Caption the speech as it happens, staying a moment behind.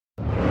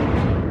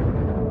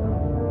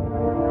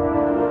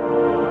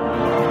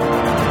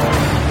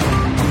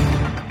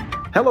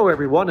Hello,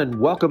 everyone, and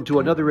welcome to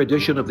another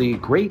edition of the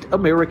Great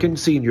American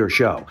Senior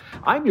Show.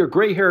 I'm your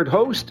gray-haired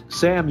host,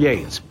 Sam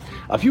Yates.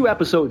 A few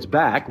episodes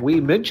back,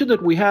 we mentioned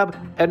that we have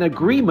an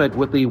agreement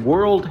with the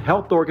World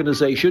Health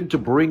Organization to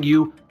bring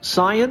you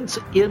Science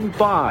in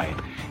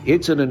 5.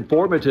 It's an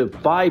informative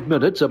 5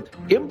 minutes of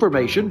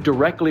information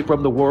directly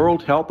from the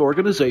World Health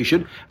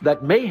Organization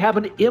that may have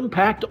an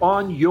impact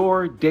on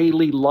your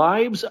daily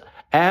lives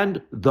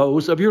and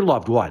those of your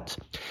loved ones.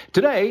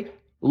 Today,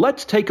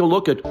 let's take a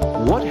look at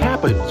what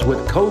happens with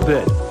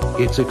COVID,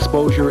 its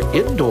exposure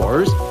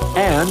indoors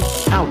and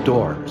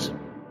outdoors.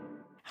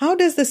 How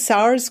does the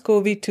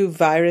SARS-CoV-2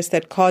 virus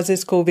that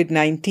causes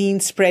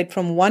COVID-19 spread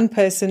from one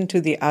person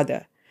to the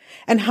other?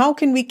 And how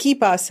can we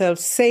keep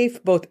ourselves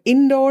safe both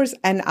indoors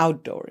and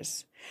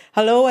outdoors?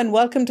 Hello and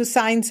welcome to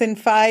Science in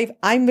 5.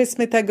 I'm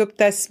Vismita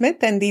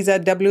Gupta-Smith and these are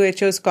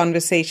WHO's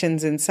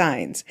Conversations in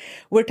Science.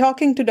 We're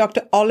talking to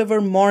Dr.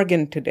 Oliver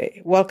Morgan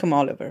today. Welcome,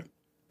 Oliver.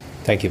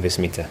 Thank you,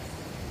 Vismita.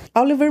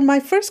 Oliver, my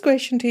first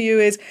question to you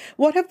is,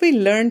 what have we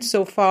learned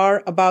so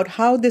far about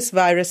how this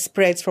virus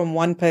spreads from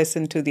one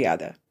person to the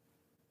other?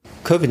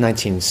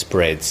 COVID-19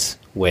 spreads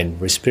when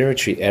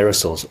respiratory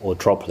aerosols or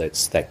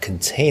droplets that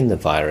contain the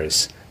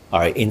virus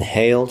are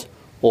inhaled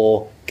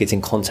or get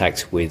in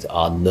contact with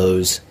our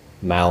nose,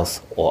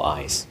 mouth, or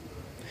eyes.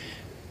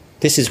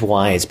 This is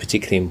why it's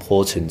particularly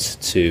important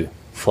to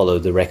follow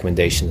the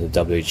recommendations of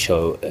the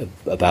WHO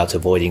about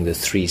avoiding the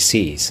 3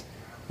 C's.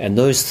 And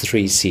those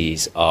 3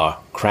 C's are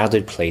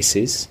crowded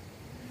places,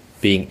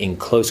 being in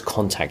close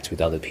contact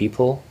with other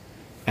people,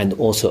 and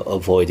also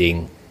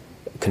avoiding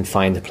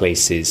confined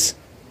places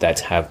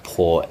that have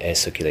poor air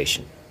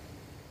circulation.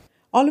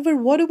 Oliver,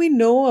 what do we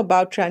know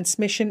about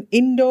transmission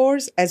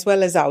indoors as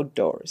well as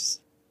outdoors?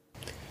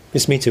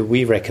 Ms. Mita,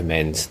 we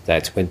recommend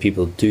that when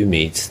people do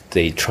meet,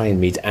 they try and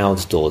meet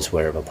outdoors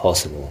wherever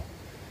possible.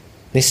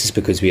 This is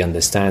because we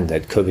understand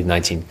that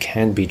COVID-19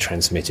 can be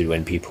transmitted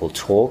when people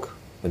talk,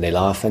 when they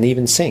laugh, and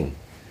even sing.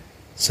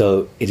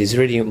 So it is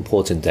really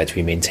important that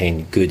we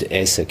maintain good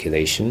air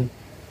circulation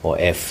or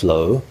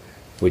airflow,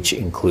 which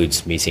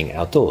includes meeting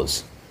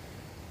outdoors.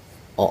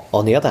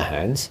 On the other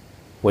hand,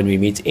 when we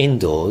meet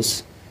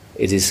indoors,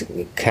 it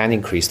can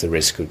increase the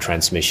risk of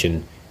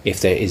transmission if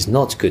there is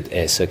not good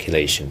air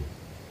circulation.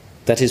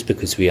 That is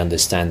because we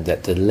understand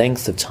that the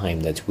length of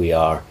time that we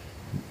are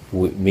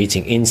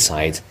meeting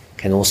inside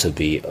can also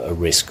be a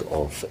risk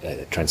of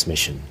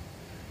transmission.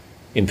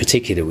 In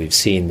particular, we've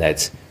seen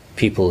that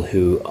people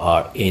who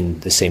are in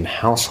the same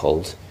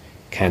household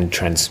can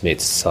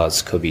transmit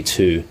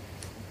SARS-CoV-2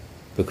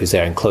 because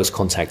they're in close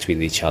contact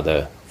with each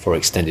other for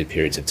extended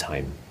periods of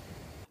time.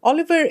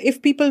 Oliver,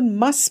 if people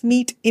must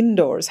meet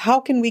indoors, how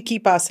can we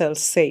keep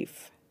ourselves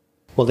safe?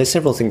 Well, there's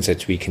several things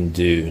that we can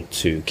do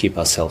to keep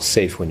ourselves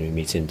safe when we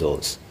meet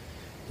indoors.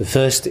 The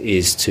first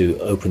is to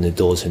open the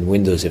doors and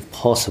windows if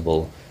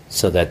possible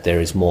so that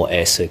there is more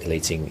air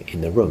circulating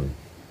in the room.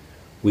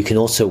 We can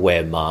also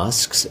wear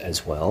masks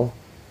as well.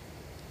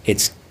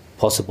 It's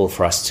possible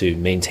for us to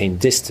maintain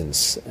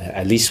distance,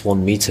 at least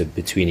 1 meter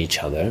between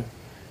each other.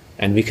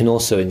 And we can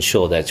also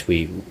ensure that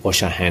we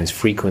wash our hands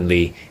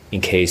frequently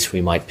in case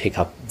we might pick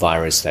up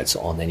virus that's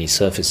on any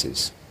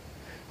surfaces.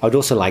 I would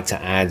also like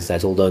to add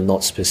that although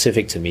not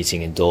specific to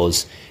meeting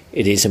indoors,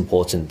 it is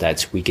important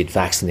that we get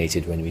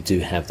vaccinated when we do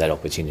have that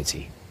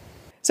opportunity.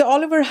 So,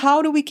 Oliver,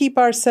 how do we keep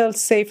ourselves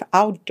safe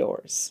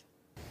outdoors?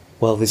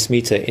 Well,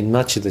 Vismita, in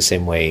much of the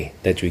same way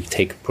that we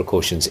take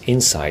precautions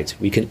inside,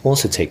 we can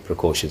also take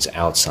precautions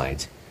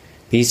outside.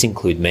 These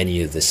include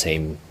many of the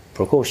same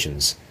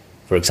precautions.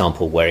 For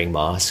example, wearing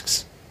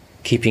masks,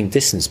 keeping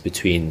distance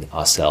between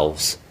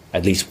ourselves,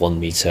 at least 1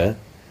 meter,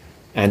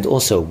 and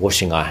also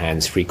washing our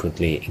hands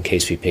frequently in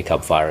case we pick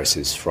up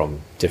viruses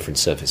from different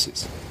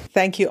surfaces.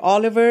 Thank you,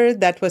 Oliver.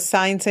 That was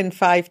Science in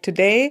 5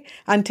 today.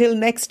 Until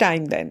next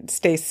time then,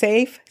 stay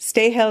safe,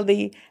 stay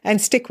healthy,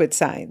 and stick with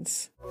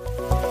science.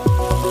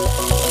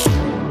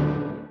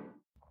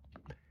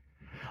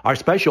 Our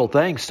special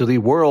thanks to the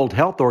World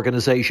Health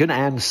Organization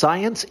and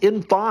Science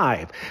in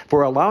 5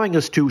 for allowing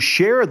us to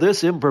share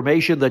this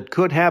information that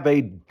could have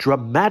a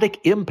dramatic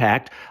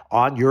impact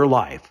on your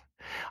life.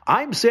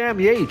 I'm Sam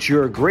Yates,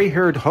 your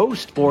gray-haired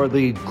host for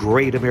the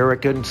Great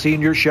American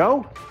Senior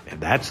Show, and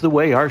that's the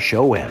way our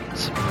show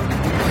ends.